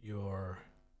if you're...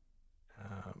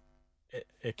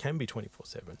 It can be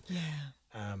 24/7.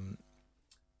 Yeah.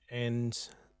 And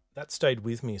that stayed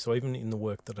with me. So even in the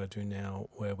work that I do now,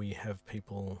 where we have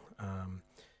people,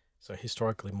 so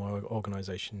historically my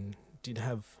organisation did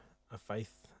have a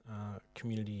faith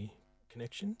community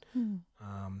connection.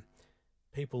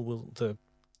 People will, the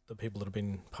people that have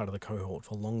been part of the cohort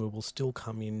for longer will still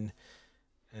come in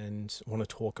and want to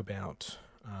talk about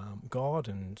God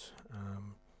and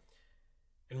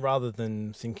rather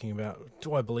than thinking about,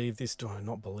 do I believe this, do I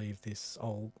not believe this,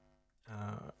 I'll,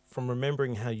 from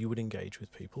remembering how you would engage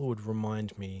with people, would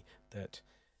remind me that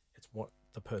it's what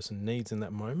the person needs in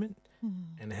that moment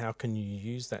and how can you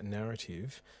use that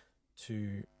narrative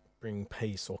to bring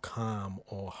peace or calm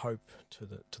or hope to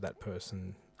that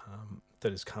person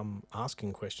that has come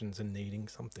asking questions and needing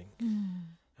something.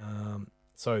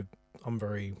 So I'm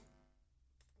very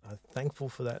thankful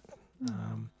for that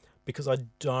because I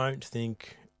don't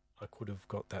think I could have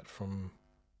got that from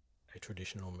a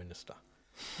traditional minister.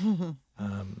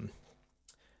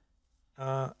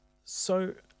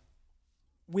 So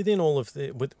within all of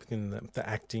within the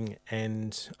acting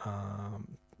and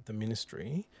the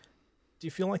ministry, do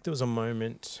you feel like there was a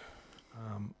moment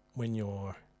when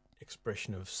your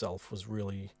expression of self was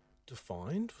really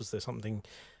defined? Was there something,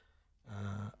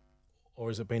 or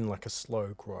has it been like a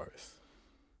slow growth?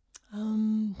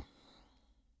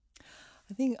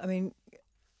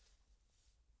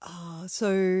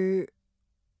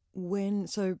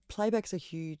 So playback's a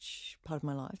huge part of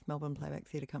my life, Melbourne Playback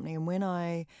Theatre Company.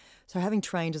 And having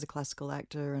trained as a classical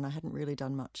actor, and I hadn't really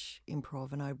done much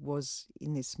improv, and I was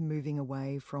in this moving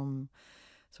away from,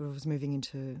 sort of was moving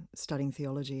into studying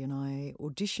theology, and I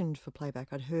auditioned for playback.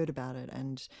 I'd heard about it,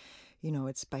 and, you know,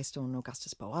 it's based on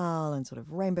Augustus Boal and sort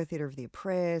of Rainbow Theatre of the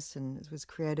Oppressed, and it was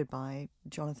created by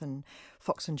Jonathan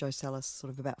Fox and Joe Salas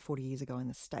sort of about 40 years ago in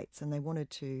the States, and they wanted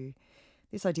to...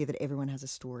 this idea that everyone has a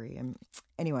story. And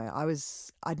anyway,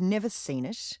 I'd never seen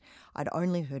it. I'd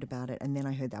only heard about it, and then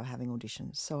I heard they were having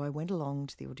auditions. So I went along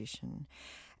to the audition,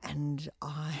 and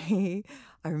I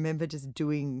remember just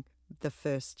doing the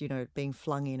first, you know, being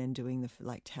flung in and doing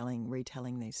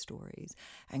retelling these stories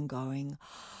and going,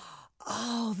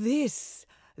 oh, this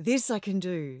I can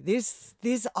do. This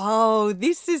is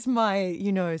my,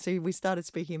 you know, so we started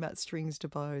speaking about strings to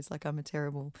bows, like I'm a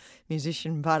terrible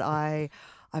musician, but I'm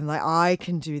like, I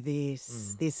can do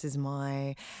this. This is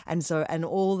my, and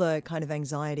all the kind of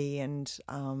anxiety and,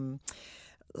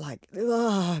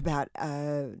 about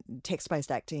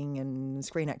text-based acting and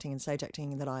screen acting and stage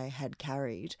acting that I had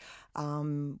carried,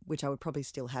 which I would probably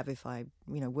still have if I,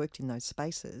 you know, worked in those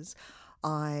spaces.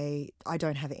 I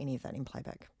don't have any of that in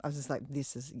playback. I was just like, I was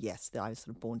sort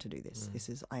of born to do this.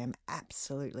 I am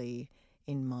absolutely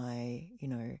in my, you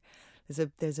know,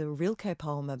 there's a Rilke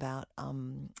poem about,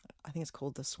 I think it's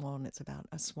called The Swan. It's about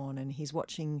a swan and he's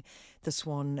watching the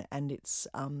swan and it's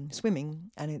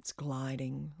swimming and it's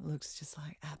gliding. Looks just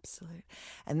like absolute.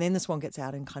 And then the swan gets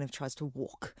out and kind of tries to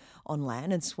walk on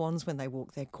land. And swans, when they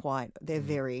walk, they're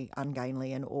very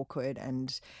ungainly and awkward.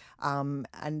 And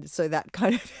so that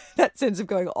kind of, that sense of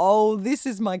going, oh, this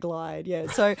is my glide. Yeah.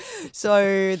 So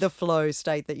the flow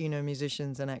state that, you know,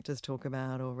 musicians and actors talk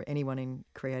about, or anyone in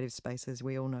creative spaces,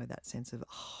 we all know that sense of,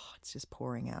 it's just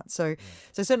pouring out. So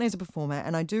certainly as a performer,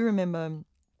 and I do remember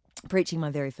preaching my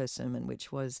very first sermon,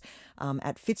 which was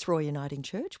at Fitzroy Uniting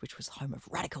Church, which was home of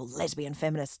radical lesbian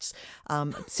feminists,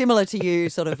 similar to you,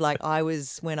 sort of like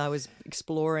when I was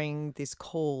exploring this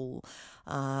call,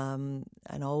 an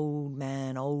old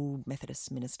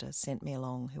Methodist minister sent me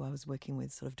along, who I was working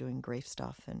with, sort of doing grief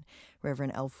stuff, and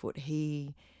Reverend Elfoot,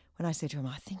 when I said to him,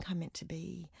 I think I'm meant to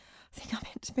be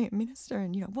a minister,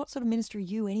 and, you know, what sort of minister are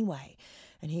you anyway?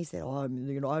 And he said, I'm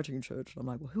the Uniting Church. And I'm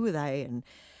like, well, who are they? And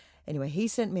anyway, he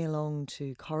sent me along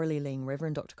to Coralie Ling,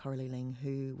 Reverend Dr. Coralie Ling,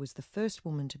 who was the first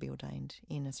woman to be ordained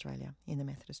in Australia in the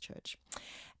Methodist Church.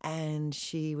 And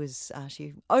she was,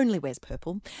 she only wears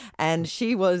purple. And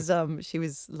she was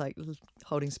like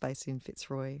holding space in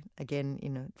Fitzroy, again,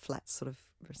 in a flats, sort of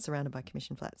surrounded by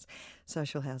commission flats,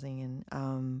 social housing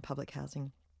and public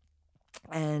housing.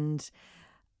 And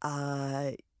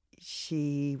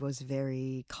she was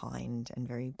very kind and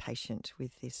very patient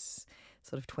with this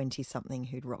sort of 20-something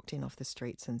who'd rocked in off the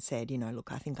streets and said, you know,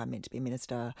 look, I think I'm meant to be a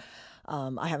minister.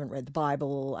 I haven't read the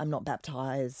Bible. I'm not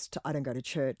baptised. I don't go to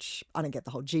church. I don't get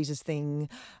the whole Jesus thing.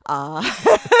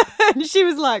 And she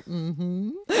was like,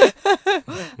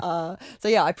 So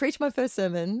yeah, I preached my first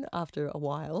sermon after a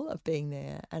while of being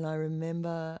there, and I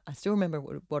still remember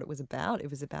what it was about.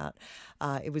 It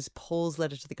was Paul's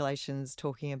letter to the Galatians,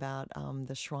 talking about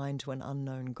the shrine to an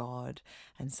unknown God,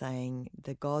 and saying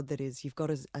the God that is, you've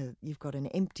got an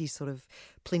empty sort of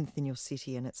plinth in your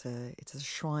city, and it's a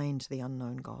shrine to the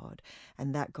unknown God,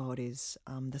 and that God is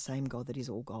the same God that is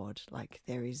all God. Like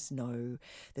there's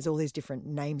all these different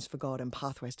names for God and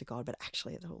pathways to God, but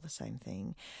actually it's all the same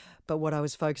thing. But what I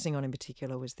was focusing on in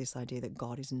particular was this idea that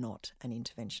God is not an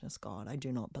interventionist God. I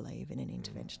do not believe in an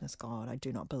interventionist God. I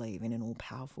do not believe in an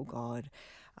all-powerful God.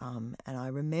 And I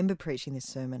remember preaching this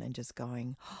sermon and just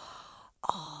going,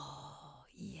 oh,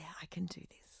 yeah, I can do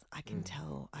this. I can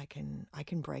tell, I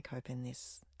can break open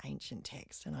this ancient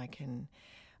text, and I can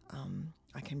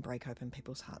break open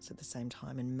people's hearts at the same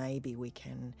time, and maybe we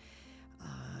can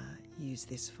use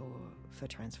this for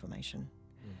transformation.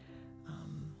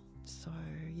 So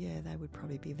yeah, they would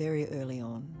probably be very early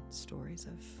on stories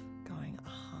of going,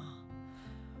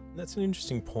 That's an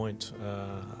interesting point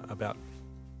about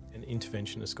an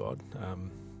interventionist God.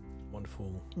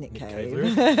 Wonderful Nick Cave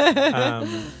lyric.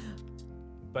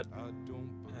 But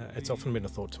it's often been a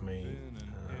thought to me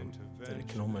that it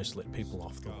can almost let people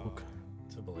off the hook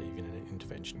to believe in an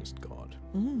interventionist God.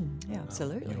 Yeah,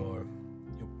 absolutely. You're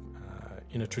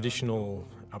in a traditional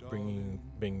upbringing,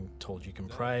 being told you can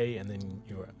pray, and then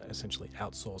you're essentially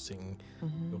outsourcing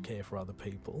your care for other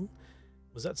people.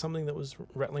 Was that something that was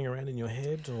rattling around in your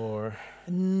head, or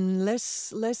less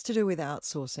to do with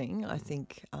outsourcing? I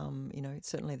think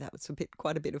certainly that was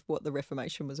quite a bit of what the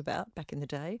Reformation was about back in the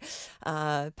day,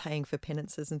 paying for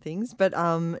penances and things. But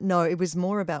no, it was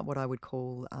more about what I would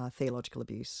call theological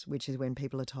abuse, which is when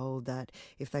people are told that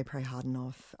if they pray hard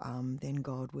enough, then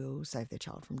God will save their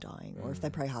child from dying, or if they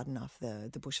pray hard enough, the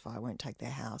bushfire won't take their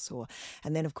house,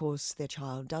 and then of course their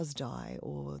child does die,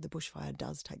 or the bushfire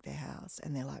does take their house,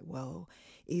 and they're like, well,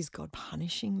 is God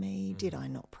punishing me? Did I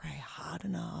not pray hard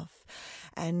enough?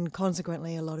 And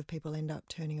consequently, a lot of people end up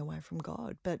turning away from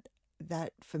God. But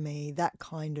that, for me, that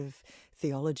kind of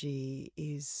theology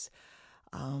is,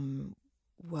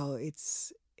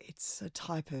 it's a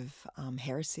type of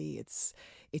heresy. It's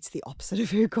the opposite of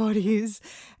who God is,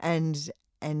 and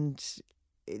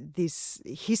this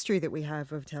history that we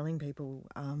have of telling people,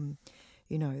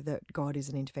 that God is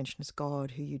an interventionist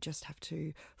God who you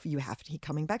have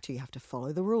to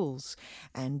follow the rules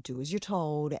and do as you're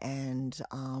told, and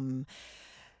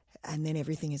and then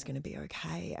everything is going to be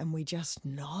okay. And we just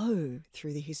know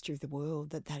through the history of the world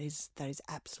that is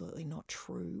absolutely not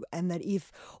true. And that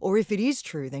if it is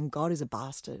true, then God is a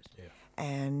bastard. Yeah.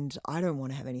 And I don't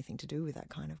want to have anything to do with that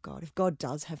kind of God. If God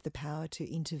does have the power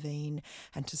to intervene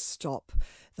and to stop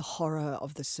the horror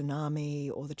of the tsunami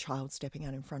or the child stepping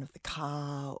out in front of the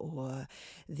car or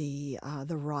the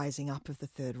rising up of the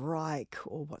Third Reich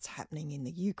or what's happening in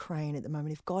the Ukraine at the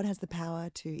moment, if God has the power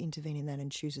to intervene in that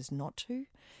and chooses not to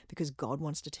because God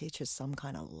wants to teach us some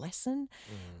kind of lesson,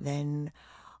 then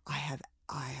I have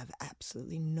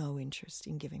absolutely no interest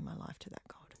in giving my life to that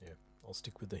God. Yeah, I'll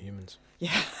stick with the humans.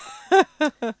 Yeah.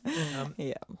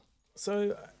 Yeah.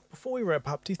 So before we wrap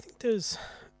up, do you think there's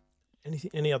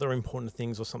any other important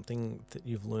things or something that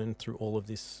you've learned through all of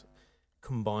this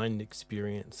combined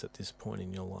experience at this point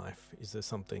in your life? Is there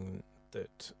something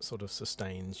that sort of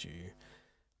sustains you?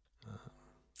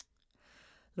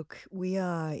 Look, we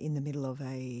are in the middle of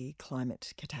a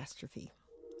climate catastrophe.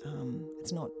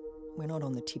 We're not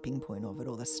on the tipping point of it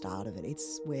or the start of it.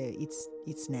 It's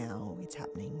now. It's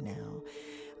happening now.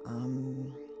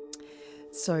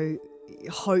 So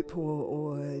hope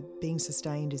or being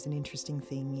sustained is an interesting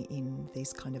thing in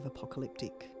these kind of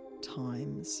apocalyptic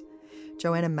times.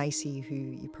 Joanna Macy, who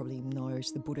you probably know,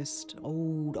 is the Buddhist,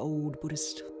 old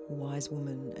Buddhist wise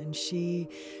woman, and she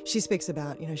speaks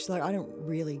about, she's like, I don't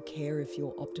really care if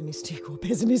you're optimistic or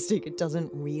pessimistic. It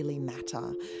doesn't really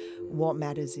matter. What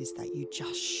matters is that you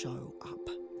just show up.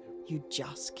 You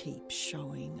just keep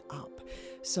showing up.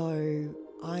 So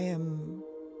I am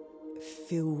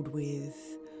filled with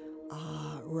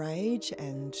rage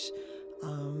and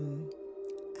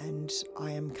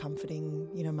I am comforting,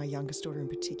 my youngest daughter in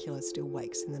particular still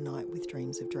wakes in the night with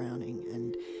dreams of drowning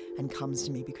and comes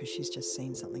to me because she's just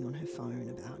seen something on her phone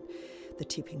about the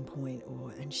tipping point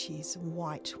and she's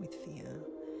white with fear.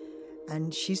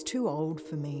 And she's too old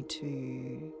for me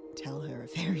to tell her a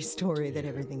fairy story that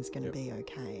everything's going to be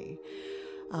okay.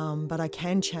 But I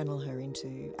can channel her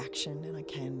into action and I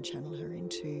can channel her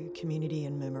into community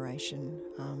and murmuration.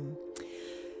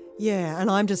 And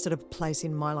I'm just at a place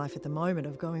in my life at the moment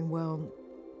of going, well,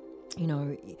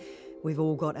 we've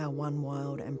all got our one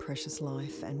wild and precious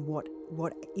life, and what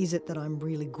is it that I'm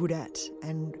really good at,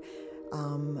 and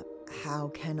how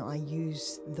can I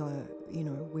use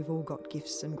we've all got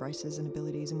gifts and graces and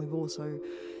abilities, and we've also,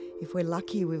 if we're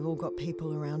lucky, we've all got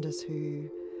people around us who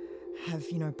have,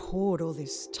 poured all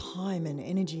this time and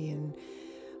energy and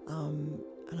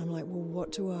I'm like, well,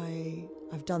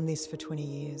 I've done this for 20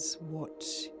 years, what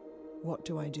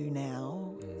do I do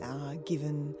now,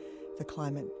 given the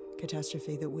climate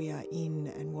catastrophe that we are in,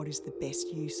 and what is the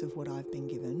best use of what I've been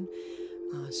given?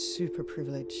 Super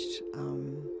privileged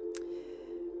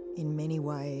in many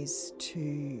ways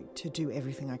to do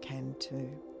everything I can to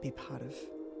be part of,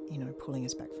 pulling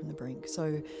us back from the brink.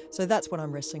 So that's what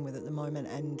I'm wrestling with at the moment,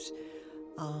 and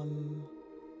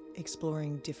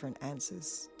exploring different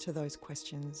answers to those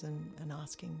questions and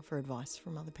asking for advice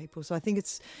from other people. So I think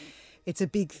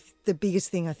the biggest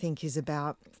thing I think is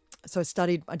about, so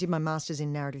I did my master's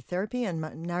in narrative therapy, and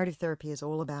narrative therapy is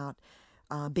all about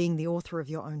being the author of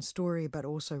your own story, but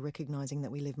also recognising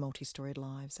that we live multi-storied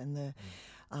lives. And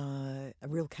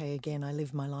Rilke again, I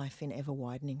live my life in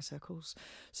ever-widening circles.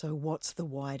 So what's the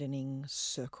widening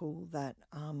circle that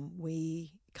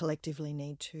we collectively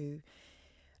need to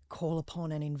call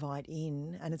upon and invite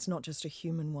in? And it's not just a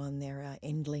human one. There are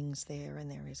endlings there, and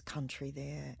there is country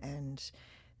there, and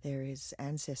there is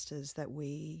ancestors that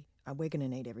we're going to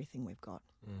need everything we've got.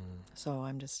 So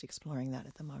I'm just exploring that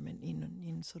at the moment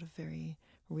in sort of very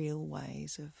real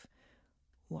ways of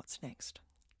what's next.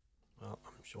 Well,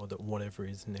 I'm sure that whatever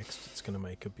is next, it's going to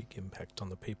make a big impact on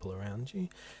the people around you.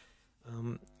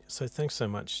 So thanks so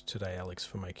much today, Alex,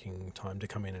 for making time to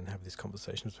come in and have this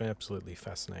conversation. It's been absolutely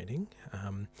fascinating.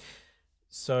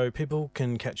 So people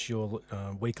can catch your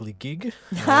weekly gig.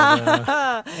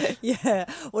 Yeah.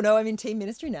 Well, no, I'm in team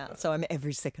ministry now, so I'm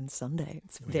every second Sunday.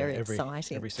 It's very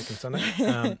exciting. Every second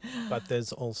Sunday. But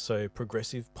there's also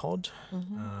Progressive Pod,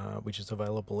 which is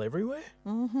available everywhere.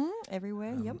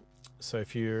 Everywhere, yep. So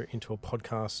if you're into a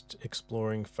podcast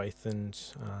exploring faith and...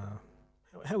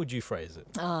 how would you phrase it?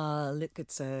 Look,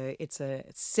 it's a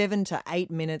 7 to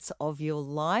 8 minutes of your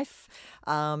life.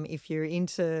 If you're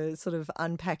into sort of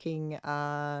unpacking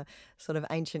sort of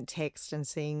ancient text and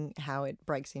seeing how it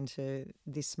breaks into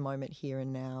this moment here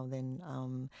and now, then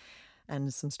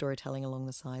and some storytelling along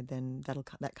the side, then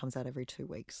that comes out every 2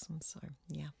 weeks. And so,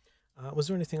 yeah. Was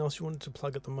there anything else you wanted to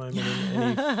plug at the moment?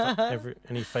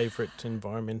 Any favourite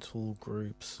environmental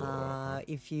groups? Or,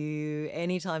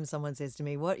 anytime someone says to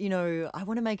me, I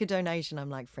want to make a donation,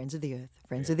 I'm like, Friends of the Earth,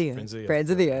 Friends Yeah, of the Earth, Friends of the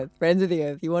Friends Earth. of the Earth, Friends of the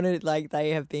Earth. You want to,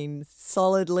 they have been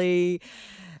solidly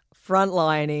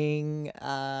frontlining,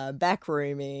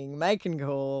 backrooming, making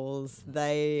calls.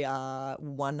 They are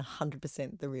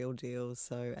 100% the real deal.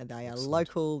 So they are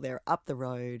local, they're up the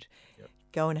road. Yep.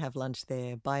 Go and have lunch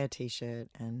there, buy a T-shirt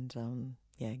and,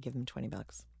 give them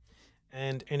 $20.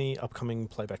 And any upcoming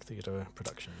Playback Theatre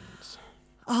productions?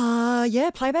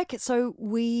 Playback. So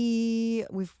we're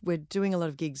doing a lot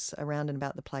of gigs around and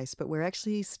about the place, but we're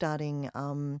actually starting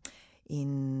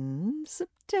in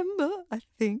September, I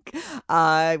think.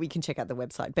 We can check out the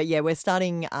website. But yeah, we're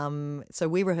starting. So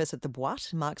we rehearse at the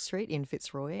Boite, Mark Street in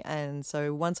Fitzroy. And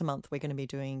so once a month, we're going to be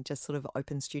doing just sort of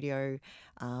open studio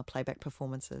playback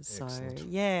performances. Excellent. So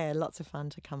yeah, lots of fun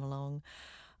to come along.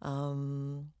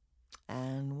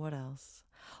 And what else?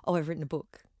 Oh, I've written a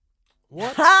book.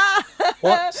 What?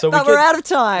 What? So we're out of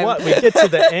time. What? We get to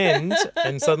the end,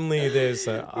 and suddenly there's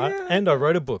and I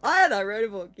wrote a book. I wrote a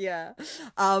book. Yeah.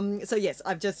 So yes,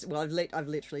 I've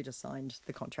literally just signed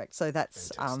the contract. So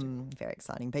that's very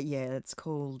exciting. But yeah, it's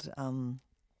called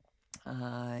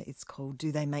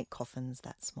Do They Make Coffins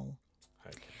That Small?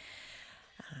 Okay.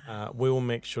 We will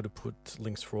make sure to put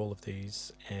links for all of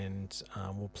these, and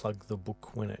we'll plug the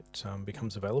book when it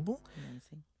becomes available.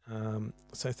 Amazing.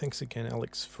 So thanks again,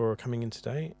 Alex, for coming in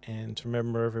today. And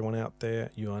remember, everyone out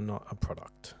there, you are not a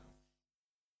product.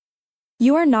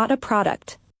 You are not a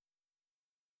product.